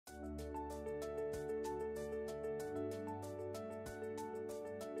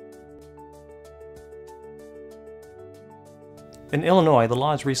In Illinois, the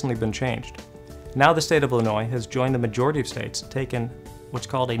law has recently been changed. Now the state of Illinois has joined the majority of states taking what's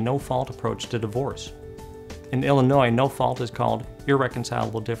called a no-fault approach to divorce. In Illinois, no fault is called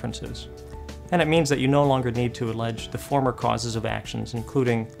irreconcilable differences, and it means that you no longer need to allege the former causes of actions,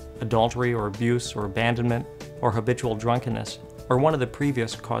 including adultery or abuse or abandonment or habitual drunkenness, or one of the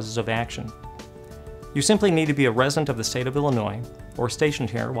previous causes of action. You simply need to be a resident of the state of Illinois or stationed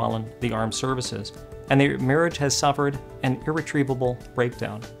here while in the armed services, and the marriage has suffered an irretrievable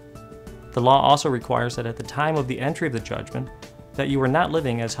breakdown. The law also requires that at the time of the entry of the judgment, that you are not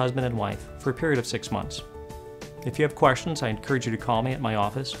living as husband and wife for a period of 6 months. If you have questions, I encourage you to call me at my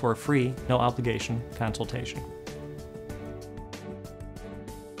office for a free, no obligation consultation.